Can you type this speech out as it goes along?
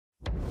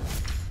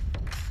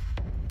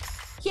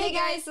Hey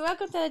guys,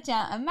 welcome to the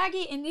channel. I'm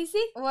Maggie and this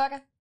is What?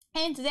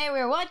 and today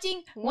we're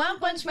watching One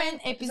Punch Man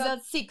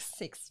episode 6,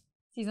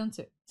 season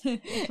 2.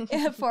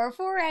 For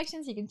full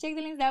reactions, you can check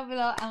the links down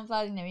below. I'm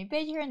uploading them in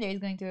page here and there is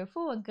going to be a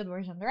full and good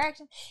version of the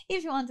reaction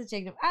if you want to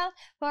check them out.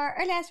 For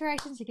our last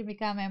reactions, you can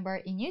become a member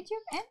in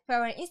YouTube, and For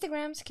our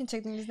Instagrams, you can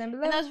check the links down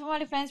below. and also for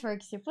my friends where you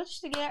can see footage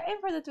together, and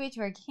for the Twitch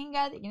where you can hang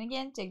out, you can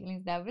again check the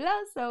links down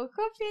below. So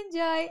hope you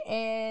enjoy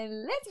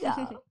and let's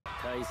go!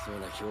 大層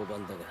な評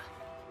判だ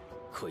が、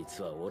こい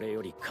つは俺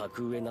より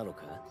格上なの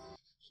か?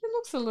 He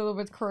looks a little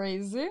bit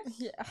crazy.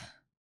 Yeah.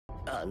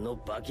 あの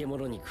化け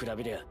物に比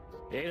べりゃ、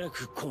えら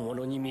く小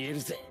物に見える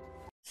ぜ。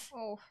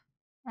Oh.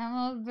 I'm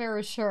not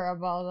very sure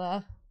about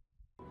that.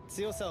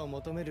 強さを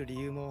求める理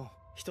由も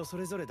人そ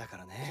れぞれだか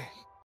らね。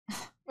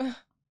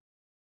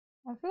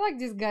I feel like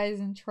this guy is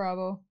in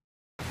trouble.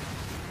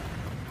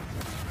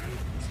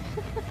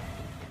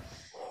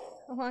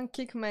 One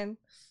kick man.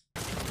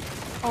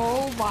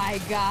 Oh my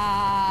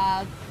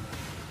god!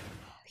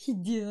 He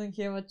didn't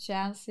have a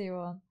chance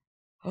even.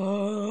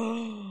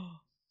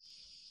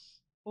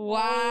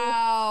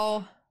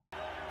 Wow!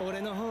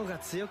 俺の方が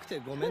強くて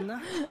ごめん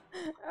な。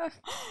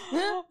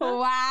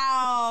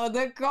Wow!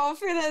 The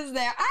confidence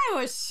there. I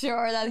was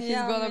sure that he's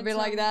Yeah, gonna me be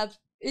like too. that.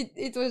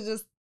 It was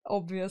just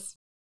obvious.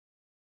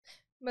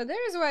 But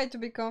there is way to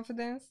be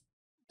confident.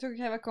 To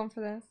have a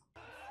confidence.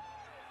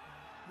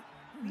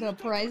 The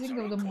uprising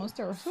of the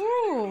monster.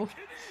 Ooh!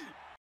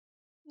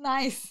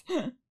 Nice!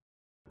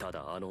 た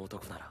だあの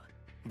男なら、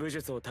武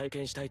術を体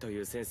験したいとい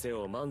う先生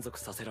を満足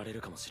させられる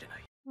かもしれな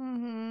い。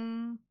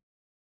Mm-hmm.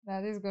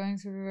 That is going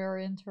to be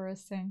very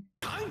interesting.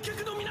 観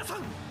客の皆さ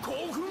ん、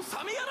興奮冷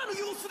めやらぬ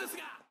様子です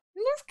が。He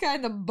looks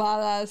kind of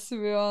badass,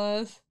 to be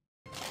honest.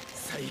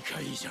 最下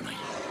位じゃない。永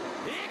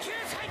久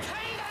最下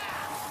位だ。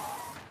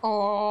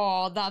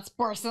 Oh, that's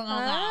personal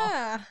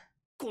now.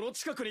 この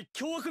近くに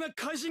凶悪な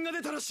怪人が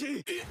出たらし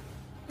い。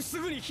す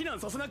ぐに避難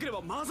させなけれ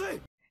ばまずい。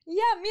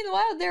Yeah,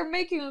 meanwhile, they're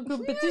making a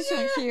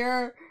competition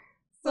here.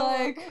 It's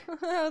like,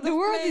 the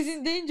world is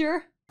in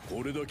danger.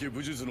 これだけ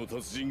武術の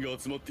達人が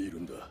集まっている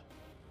んだ。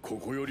こ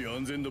こより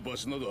安全な場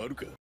所などある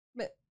か?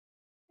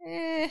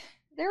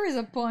 There is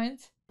a point.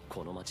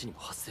 この町にも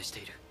発生して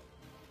いる。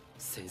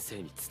先生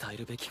に伝え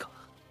るべきか。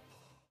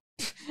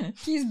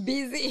He's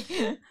busy.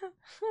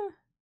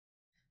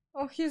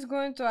 Oh, he's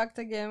going to act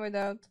again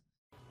without.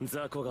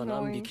 雑魚が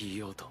何匹い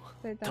ようと、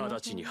直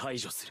ちに排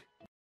除する。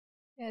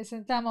Yes,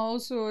 and Tama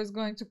also is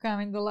going to come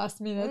in the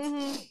last minute.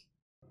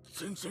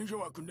 戦線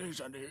弱くねえ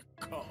じゃねえ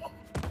か。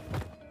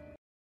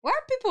Why are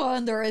people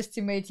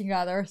underestimating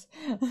others?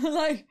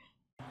 Like,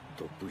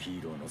 トップヒ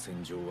ーローの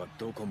戦場は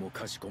どこも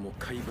かしこも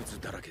怪物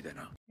だらけで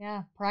な。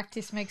yeah,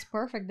 practice makes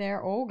perfect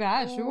there. Oh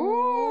gosh.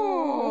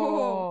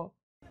 Oh. Ooh.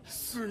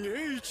 すげ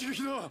え一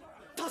撃だ。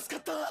助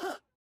かっ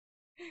た。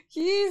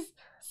He's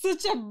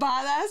such a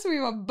badass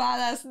with a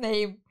badass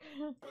name.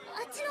 あ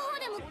っちの方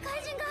でも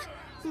怪人が。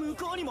向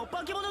こうにも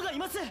化け物がい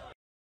ます。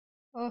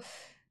 Oh,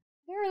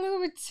 there are a little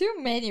bit too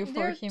many for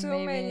There are him, too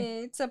maybe.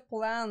 many. It's a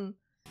plan.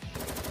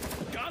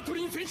 ガト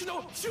リン選手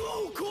の超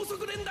高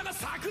速連打が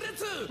炸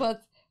裂。 But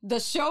the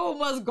show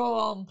must go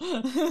on.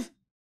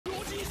 ロ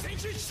ジー選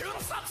手瞬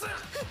殺。こ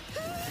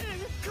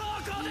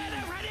こでレ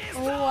フェリース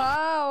ト。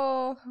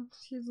 Wow.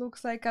 He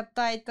looks like a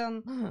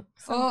titan. Oh,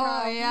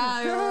 somehow.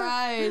 yeah, you're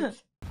right.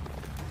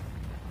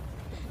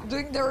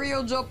 Doing the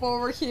real job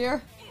over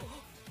here.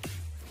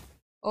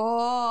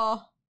 Oh.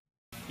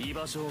 居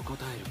場所を答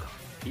えるか、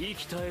言い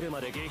鍛えるま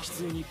で激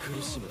痛に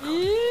苦しむか。 Eek,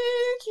 he's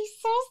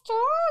so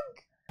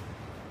strong.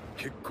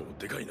 結構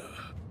でかいな。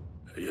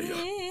いやいや、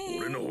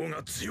俺の方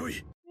が強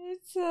い。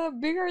It's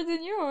bigger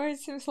than you, it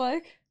seems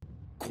like.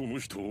 この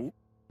人、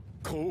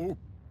顔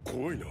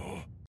怖いな。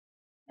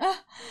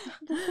 Ah,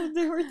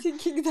 they were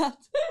thinking that.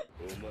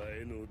 お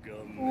前の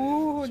顔面。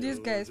 Ooh, this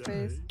guy's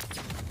face.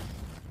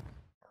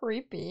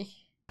 Creepy.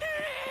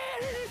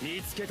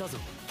 見つけたぞ。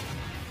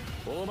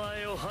お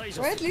前を排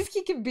除 Or す at る。 least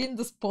he can be in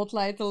the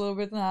spotlight a little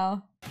bit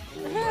now. お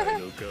前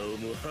の顔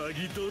も剥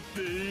ぎ取っ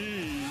ていい。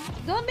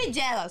 Don't be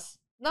jealous.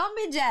 Don't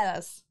be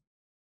jealous.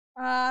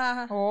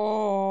 Ah.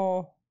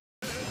 Oh.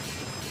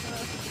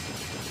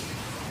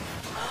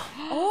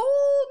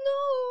 Oh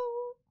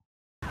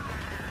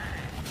no.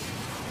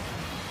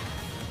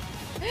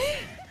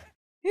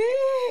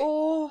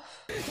 Oh.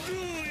 ど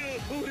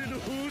うや俺の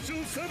包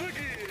丁さばき。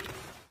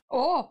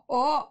 Oh,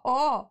 oh,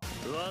 oh.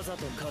 わざ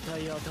と硬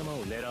い頭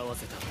を狙わ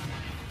せた。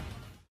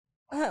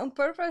 On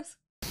purpose?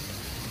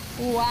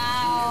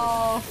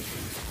 Wow.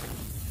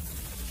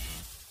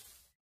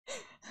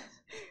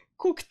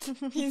 Cooked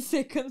in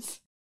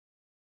seconds.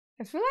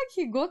 I feel like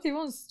he got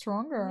even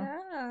stronger.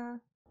 Yeah.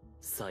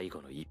 最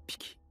後の一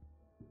匹。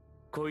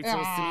こいつを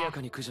速や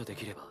かに駆除で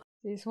きれば。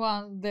 This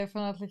one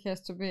definitely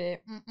has to be.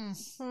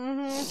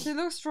 He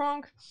looks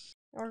strong.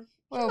 Or he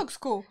Well, looks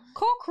cool.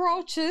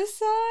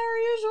 Cockroaches are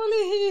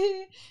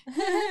usually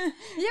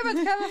Yeah, but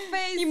have a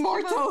face.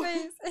 Immortal. Have a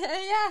face.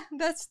 Yeah,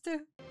 that's too.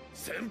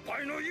 先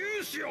輩の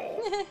勇姿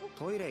を。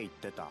トイレ行っ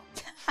てた。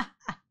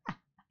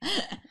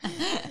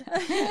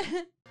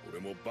俺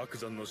も爆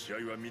弾の試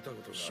合は見たこ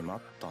とがしま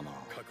ったな。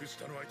格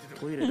下の相手で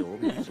トイレで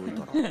帯覗い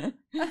たら。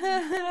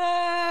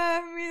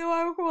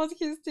Meanwhile, what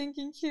he's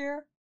thinking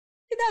here?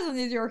 He doesn't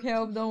need your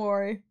help, don't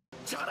worry.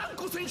 チャラン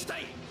コ選手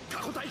対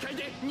過去大会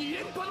で2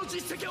連覇の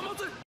実績を持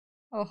つ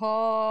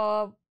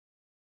Oh,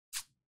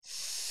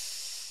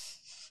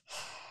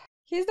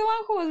 he's the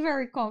one who was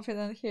very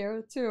confident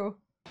here too.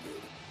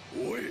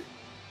 おい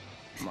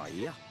まあい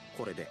いや、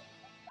これで。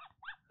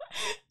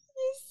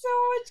He's so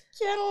much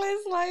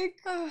careless,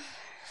 like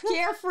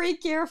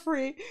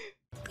carefree.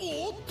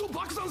 おっと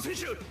爆弾選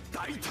手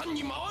大胆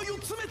に間合いを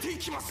詰めてい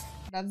きます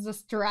That's the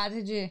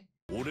strategy.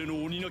 俺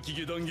の鬼なき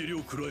下段蹴りを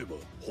食らえば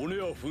骨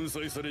は粉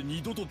砕され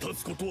二度と立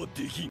つことは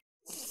できん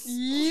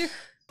Eek.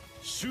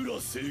 修羅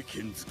聖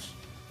剣好き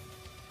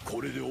こ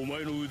れでお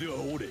前の腕は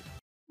折れ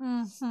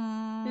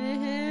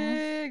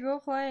Hey, go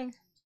flying.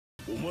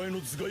 お前の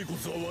頭蓋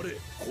骨は割れ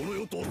この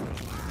世と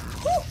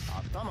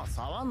頭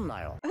触ん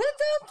なよ。 Don't touch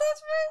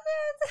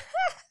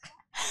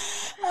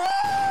my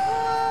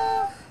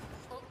head!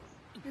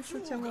 It's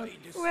such a lot.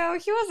 Well,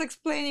 he was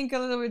explaining a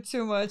little bit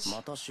too much.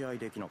 また試合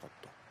できなかっ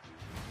た。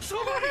勝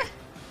負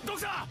ド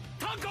クター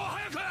タンクを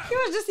早く He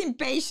was just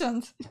impatient. な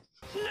ん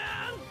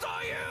と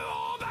いう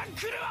大番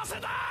狂わせ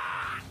だ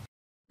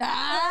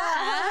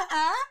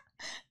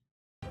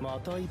ま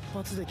た一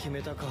発で決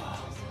めたか。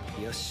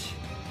よし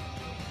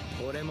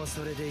俺も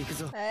それで行く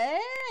ぞ。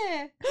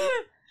 Hey!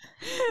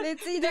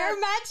 Let's see They're that.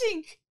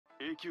 matching.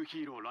 永久ヒ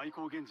ーロー来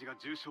光源氏が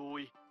重傷を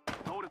負い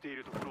倒れてい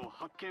るところを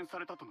発見さ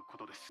れたとのこ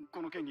とです。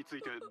この件につ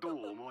いてどう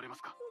思われま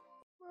すか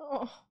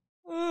Oh.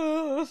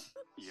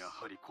 や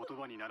はり言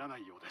葉にならな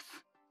いようです。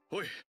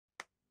おい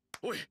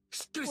おい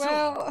しっかりしろ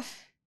Well,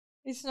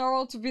 it's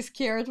normal to be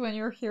scared when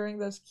you're hearing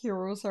that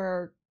heroes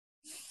are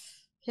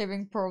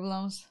having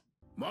problems.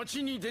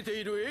 街に出て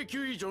いる永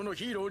久以上の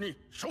ヒーローに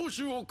招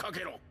集をか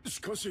けろ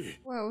しかし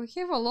Well, we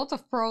have a lot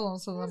of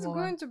problems at It's the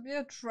going moment. to be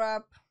a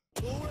trap.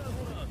 ほらほ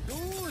ら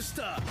どうし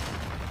た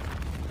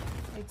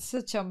It's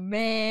such a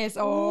mess.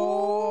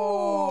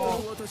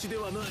 Oh, 私で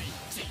はない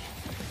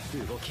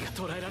動きが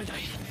捉えられな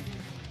い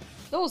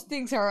those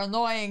things are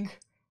annoying.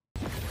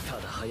 た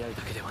だ速い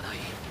だけではない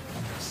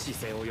視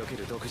線を避け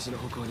る独自の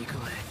歩行に加え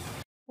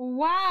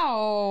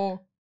Wow.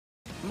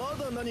 ま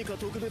だ何か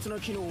特別な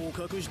機能を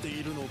隠して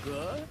いるの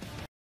か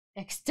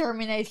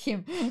Exterminate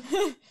him.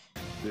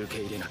 受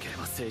け入れなけれ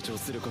ば成長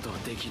することは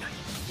できない。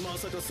ま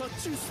さか殺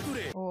虫スプ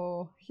レー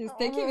Oh, he's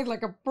taking it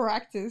like a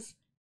practice.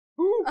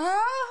 Ah!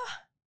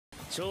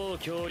 超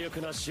強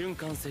力な瞬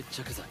間接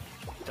着剤。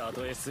た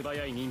とえ素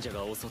早い忍者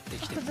が襲って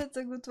きても That's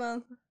a good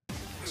one.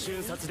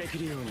 瞬殺でき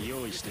るように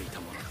用意していた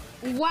も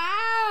の。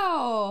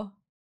 Wow.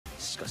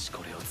 しかし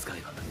これを使え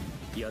ば、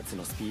奴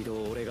のスピード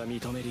を俺が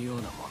認めるよう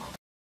なも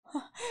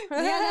の。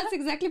Yeah, that's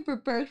exactly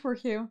prepared for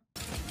him.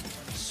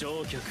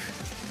 消極。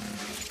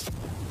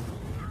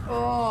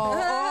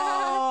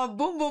 Oh,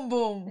 boom, boom,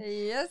 boom.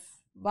 Yes.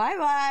 Bye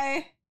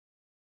bye.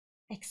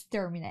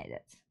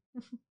 Exterminated.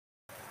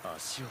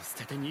 足を捨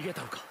てて逃げ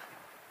たのか。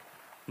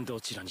ど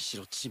ちらにし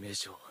ろ致命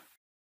傷。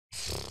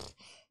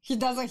 He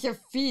doesn't have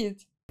feet.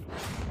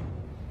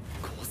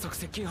 高速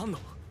接近反応。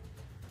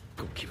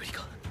ゴキブリ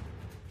か。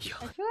いや、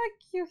 I feel like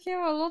you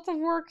have a lot of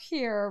work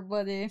here,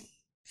 buddy.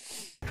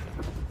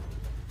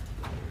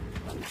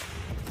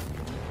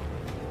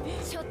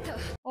 ちょっと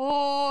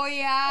Oh,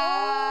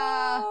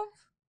 yeah. Oh,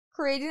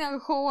 Creating a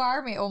whole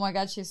army. Oh my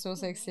god, she's so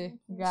sexy.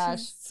 Gosh.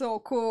 she's so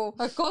cool.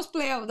 A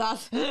cosplay of that.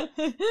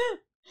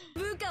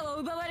 部下を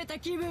奪われた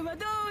気分は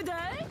どうだ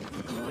い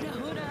ほら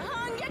ほら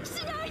反撃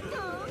しないと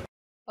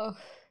Oh,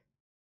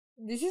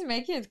 this is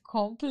making it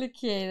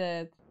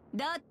complicated.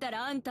 だった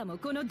らあんたも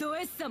このド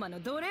S 様の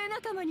奴隷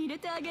仲間に入れ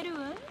てあげる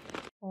わ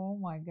Oh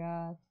my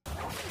god.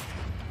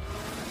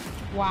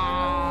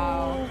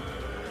 Wow.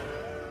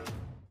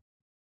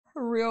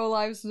 Real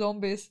life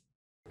zombies.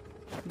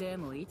 で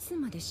もいつ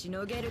までし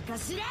のげるか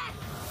しら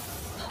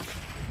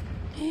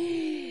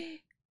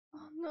Oh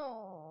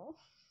no.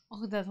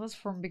 Oh, that was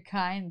from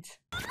behind.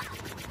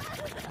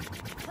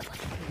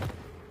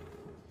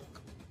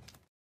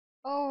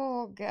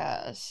 Oh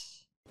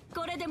gosh.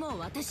 これでもう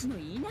私の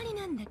言いなり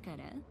なんだか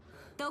ら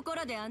とこ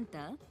ろであん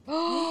た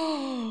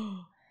Oh,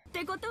 っ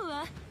てこと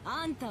は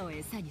あんたを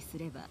餌にす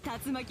れば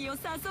竜巻を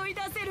誘い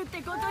出せるっ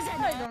てことじゃ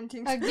な I い don't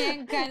think so.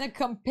 again, kind of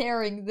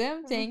comparing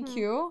them. Thank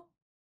you.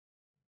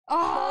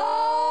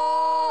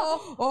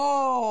 Oh,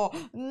 oh,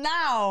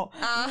 now,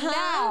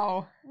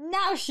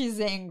 now she's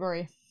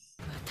angry.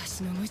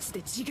 私の無知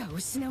で自我を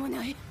失わ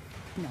ない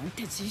なん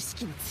て自意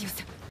識の強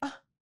さ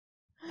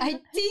I think I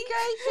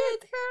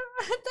hate her.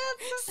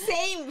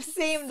 That's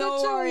same. Don't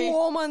such a worry.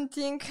 woman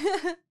thing.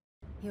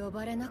 呼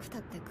ばれなくた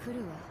って来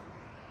るわ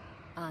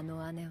あ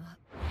の姉は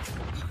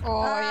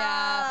Oh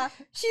yeah,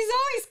 she's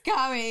always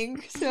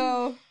coming.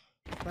 So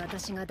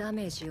私がダ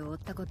メージを負っ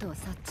たことを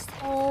察知さ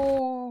れ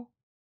oh,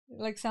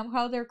 like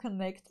somehow they're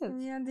connected.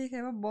 Yeah, they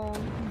have a bond.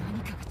 何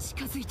かが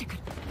近づいてくる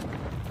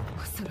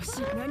恐ろし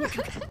い何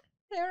かが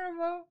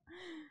Terrible.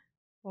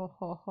 Oh,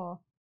 ho, ho.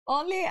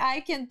 Only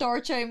I can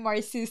torture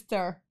my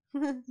sister,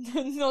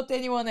 not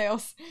anyone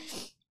else.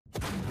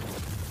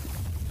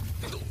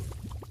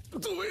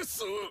 ド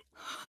S。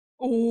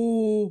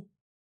 Oh.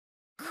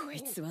 こ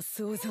いつは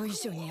想像以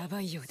上にヤバ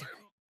いようだ。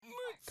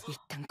一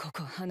旦こ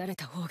こを離れ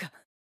た方が。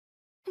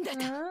出た。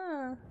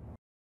 Ah.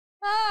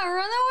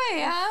 Run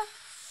away, huh?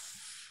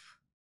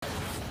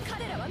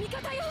 彼らは味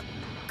方よ。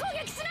攻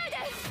撃しないで。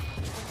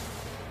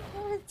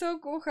 Oh, it's so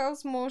cool how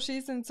small she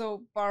is and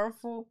so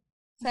powerful.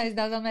 Size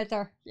doesn't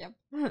matter. Yep.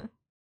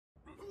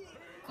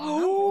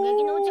 攻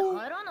撃のうち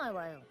入らない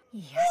わよ。い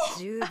や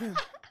十分。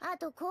あ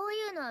とこう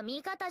いうのは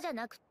味方じゃ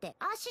なくって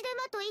足手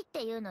まといっ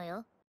ていうの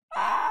よ。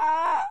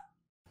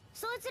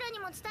そいつらに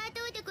も伝え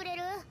ておいてくれ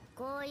る？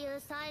こういう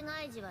災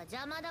害時は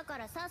邪魔だか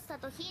らさっさ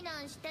と避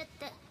難してっ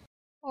て。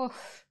 Oh.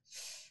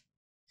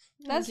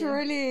 That's Okay.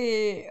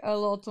 really a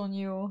lot on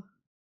you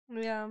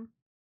Yeah.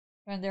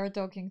 when they're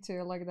talking to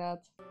you like that.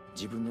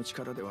 自分の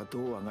力ではど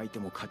うあがいて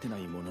も勝てな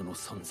いものの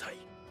存在。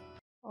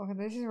 Oh,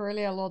 this is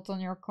really a lot on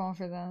your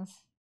confidence.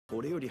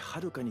 俺よりは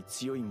るかに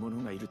強い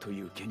者がいると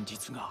いう現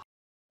実が。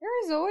 There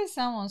is always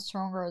someone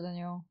stronger than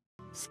you.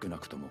 少な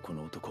くともこ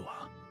の男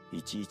は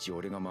いちいち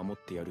俺が守っ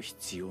てやる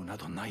必要な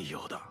どない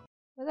ようだ。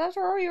 But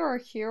after all, you're a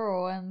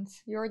hero and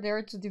you're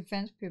there to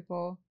defend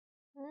people.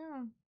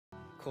 Yeah.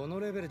 この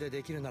レベルで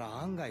できるなら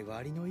案外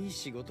割のいい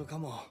仕事か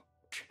も。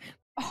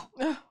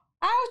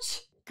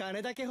 Ouch!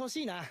 金だけ欲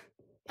しいな。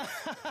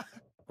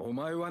お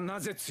前はな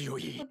ぜ強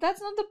い？ But that's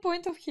not the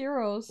point of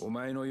heroes. お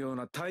前のよう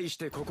な大し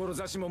て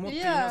志も持って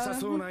いなさ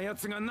そうな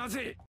奴がな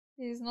ぜ？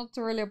 He's not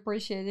really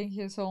appreciating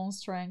his own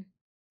strength.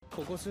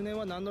 ここ数年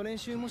は何の練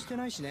習もして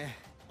ないしね。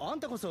あん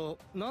たこそ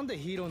なんで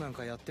ヒーローなん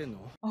かやってん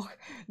の？ Oh,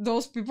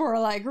 those people are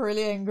like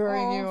really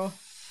angering you.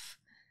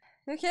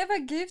 You have a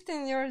gift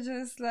and you're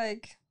just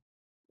like,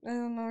 I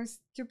don't know, it's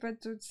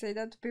stupid to say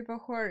that to people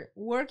who are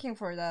working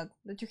for that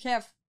you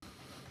have.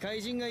 怪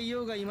人がい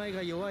ようがいまい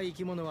が弱い生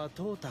き物は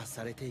淘汰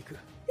されていく。 This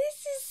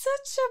is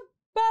such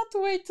a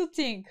bad way to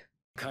think.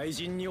 怪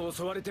人に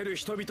襲われてる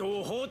人々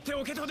を放って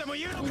おけとでも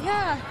言うのか？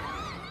 Yeah.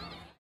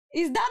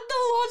 Is that the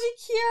logic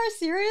here?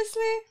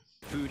 Seriously?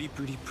 プリ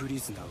プリプリ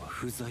ズナーは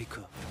不在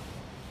か。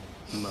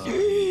まあ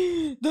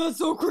That's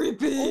so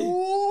creepy.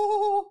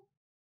 Oh,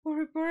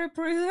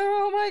 prisoner!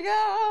 Oh my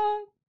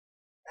god!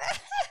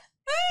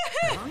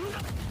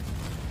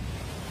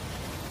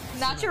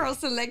 Natural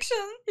selection,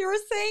 you were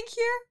saying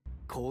here?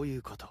 こうい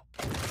うこと。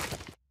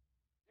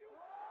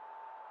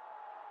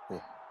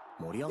お、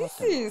盛り上がっ This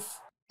てる。 is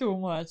too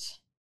much.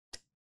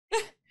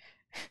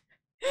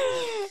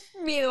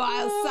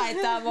 Meanwhile,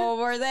 Saitama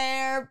over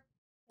there.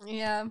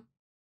 Yeah.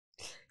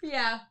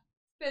 Yeah,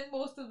 spend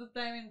most of the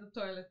time in the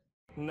toilet.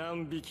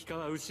 何匹か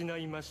は失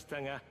いまし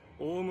たが、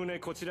おおむね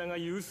こちらが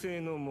優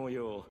勢の模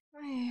様。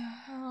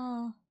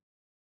 Oh.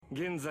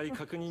 現在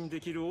確認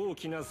できる大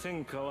きな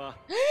戦果は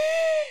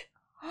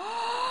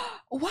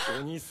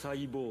What? 鬼サ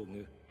イボー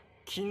グ、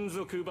金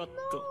属バット、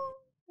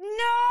 No!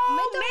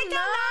 Metal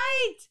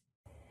Knight!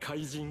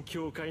 怪人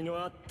協会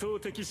の圧倒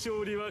的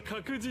勝利は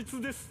確実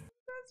です。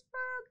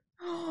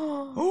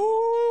 Oh!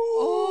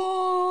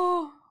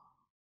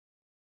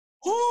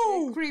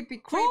 Creepy, creepy,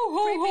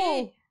 Wait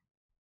creepy.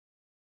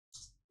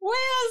 a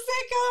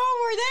second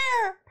over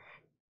there!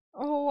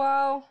 Oh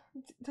wow,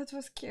 that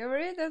was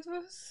scary. That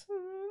was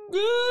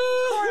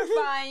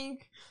horrifying.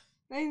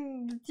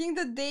 I think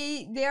that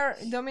they are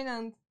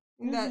dominant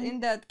in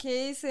that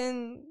case,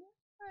 and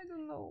I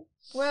don't know.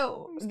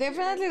 Well,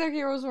 definitely the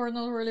heroes were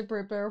not really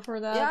prepared for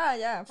that.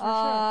 Yeah, for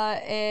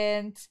sure.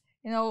 And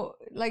you know,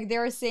 like they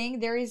are saying,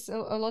 there is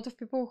a lot of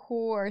people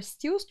who are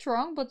still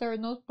strong, but are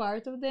not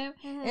part of them.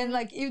 And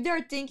like, if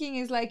their thinking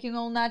is like, you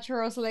know,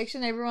 natural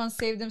selection, everyone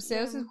save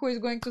themselves, and who is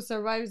going to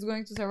survive is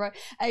going to survive.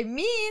 I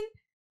mean,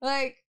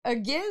 like,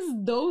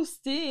 against those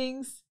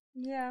things,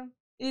 Yeah,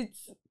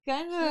 it's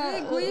kind really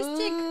of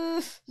egoistic.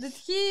 That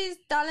he is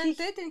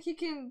talented and he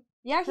can.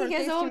 Yeah, he has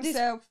protect all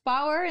himself. this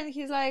power, and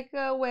he's like,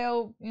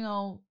 well, you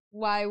know,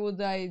 why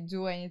would I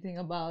do anything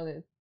about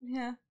it?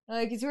 Yeah,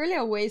 Like, it's really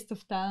a waste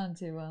of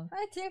talent, even.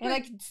 I think. And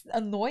like, it's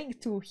annoying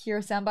to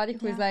hear somebody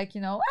who is Yeah. like,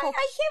 you know, I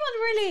haven't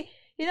really,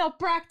 you know,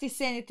 practiced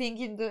anything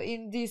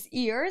in these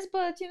years,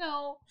 but you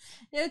know,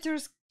 Yeah, at your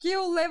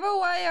skill level,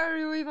 why are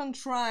you even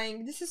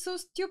trying? This is so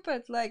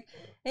stupid. Like,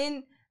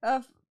 in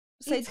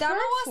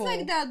Saitama was hurtful.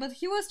 like that, but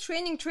he was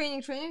training.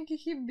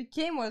 He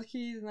became what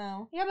he is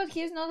now. yeah, but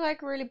he's not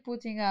like really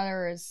putting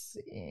others,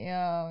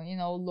 you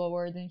know,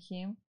 lower than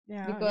him.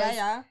 Yeah, Because-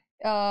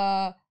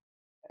 yeah.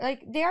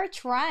 Like, they are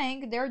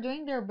trying, they're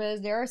doing their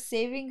best, they are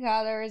saving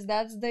others.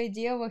 That's the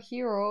idea of a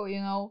hero, you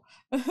know.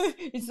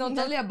 It's not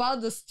only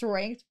about the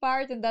strength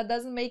part, and that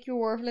doesn't make you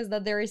worthless,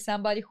 that there is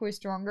somebody who is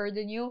stronger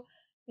than you,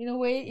 in a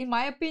way, in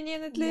my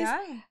opinion at least.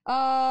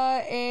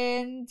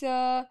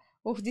 Yeah.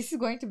 Oh, this is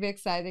going to be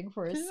exciting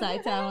for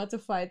Saitama to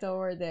fight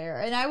over there.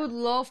 And I would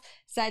love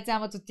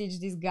Saitama to teach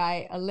this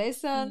guy a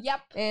lesson.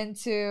 Yep. And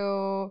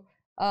to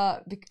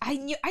I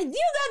knew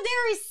that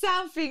there is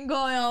something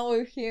going on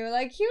with him.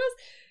 Like, he was,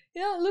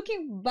 you know,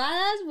 looking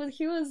badass, but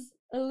he was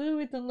a little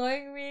bit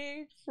annoying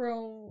me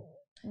from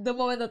the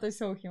moment that I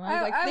saw him.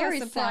 I was like, there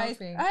is surprised.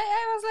 something.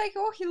 I was like,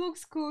 oh, he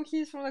looks cool.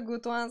 He's from the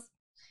good ones.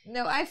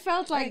 No, I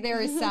felt like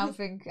there is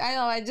something. I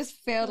know, I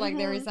just felt like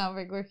there is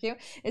something with him.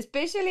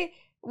 Especially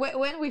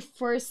when we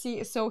first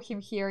saw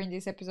him here in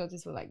this episode,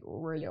 it's like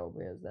really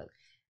obvious that.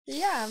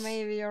 Yeah,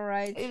 maybe you're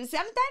right.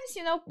 Sometimes,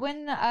 you know,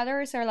 when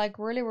others are like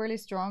really, really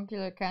strong,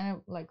 you're like kind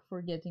of like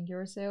forgetting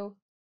yourself.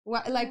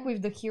 Like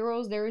with the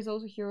heroes, there is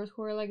also heroes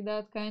who are like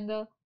that, kind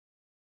of.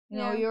 You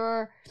know,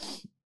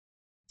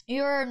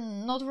 you're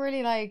not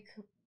really like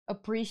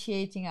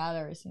appreciating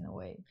others in a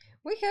way.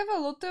 We have a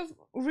lot of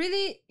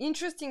really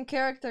interesting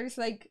characters,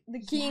 like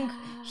the king.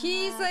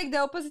 He's like the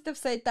opposite of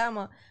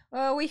Saitama.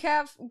 We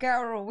have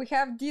Garo. We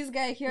have this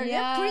guy here.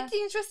 They're pretty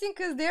interesting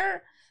because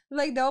they're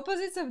like the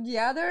opposites of the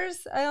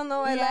others. I don't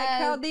know. I like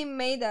how they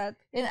made that.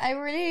 And I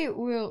really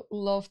will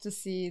love to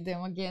see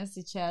them against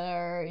each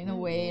other in a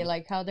way,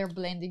 like how they're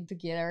blending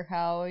together,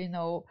 how, you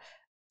know,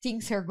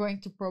 things are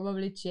going to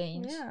probably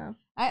change. Yeah.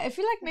 I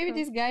feel like maybe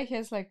this guy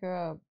has like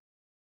a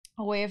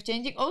way of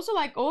changing. Also,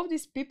 like all of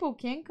these people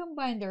can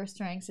combine their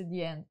strengths at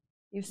the end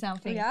if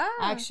something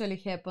actually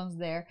happens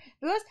there.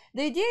 Because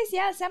the idea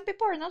is, some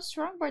people are not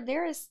strong, but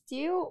they're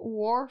still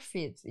worth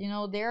it. You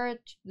know, they're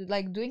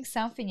like doing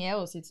something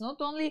else. It's not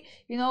only,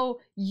 you know,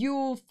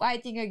 you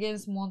fighting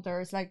against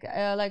monsters. Like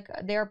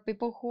there are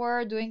people who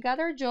are doing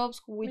other jobs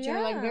which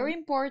are like very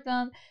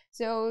important.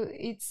 So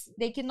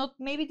they cannot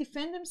maybe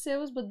defend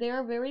themselves, but they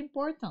are very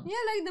important.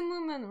 Yeah, like the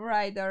Moomin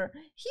Rider.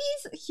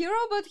 He's a hero,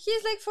 but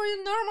he's like for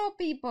the normal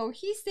people.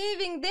 He's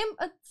saving them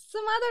at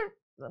some other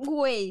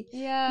way,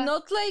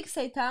 not like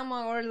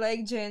Saitama or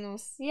like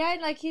Janus.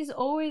 Like he's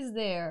always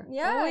there,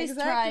 always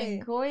exactly.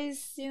 trying,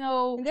 always, you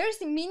know, there's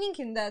meaning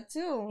in that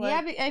too,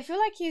 like, I feel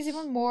like he's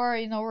even more,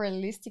 you know,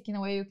 realistic in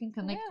a way. You can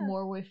connect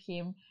more with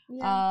him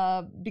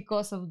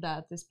because of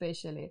that,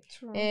 especially.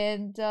 True.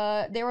 And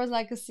there was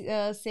like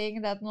a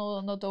saying that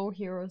not all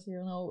heroes,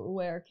 you know,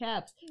 wear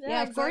caps.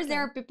 Of course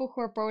there are people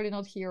who are probably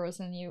not heroes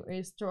and you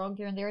is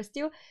stronger and they're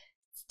still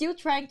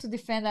trying to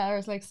defend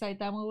others like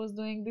Saitama was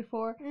doing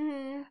before.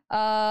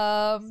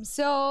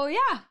 So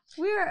yeah,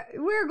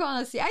 we're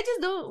gonna see. I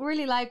just don't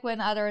really like when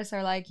others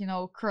are like, you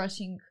know,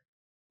 crushing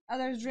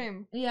others'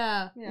 dream.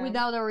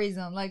 Without a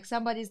reason. Like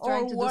somebody's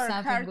trying to do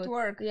something hard good.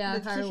 Work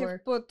that hard he work.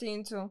 have put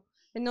into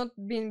and not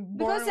being born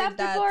because some with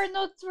that. people are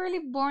not really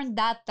born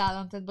that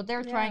talented, but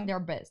they're trying their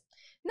best.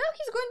 Now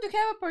he's going to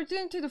have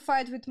opportunity to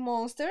fight with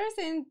monsters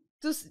and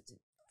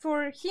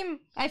for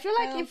him. I feel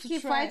like if he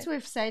fights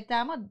with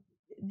Saitama,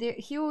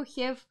 he will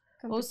have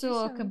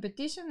also a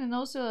competition and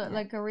also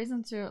like a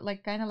reason to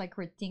like kind of like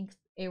rethink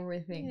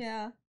everything.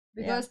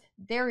 Because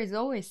there is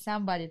always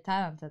somebody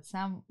talented,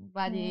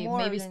 somebody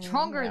maybe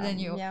stronger than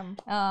you.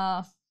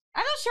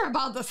 I'm not sure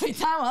about the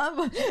Saitama,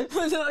 but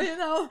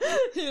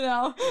you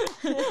know,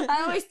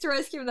 I always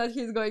trust him that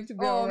he's going to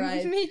be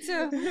alright. Me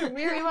too.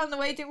 We're even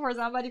waiting for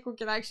somebody who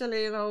can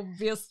actually, you know,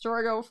 be a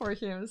struggle for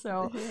him.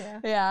 So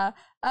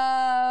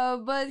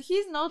but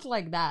he's not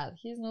like that.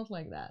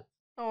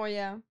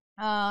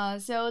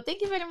 So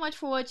thank you very much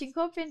for watching.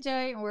 Hope you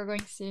enjoy, and we're going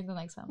to see you in the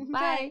next one.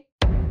 Bye.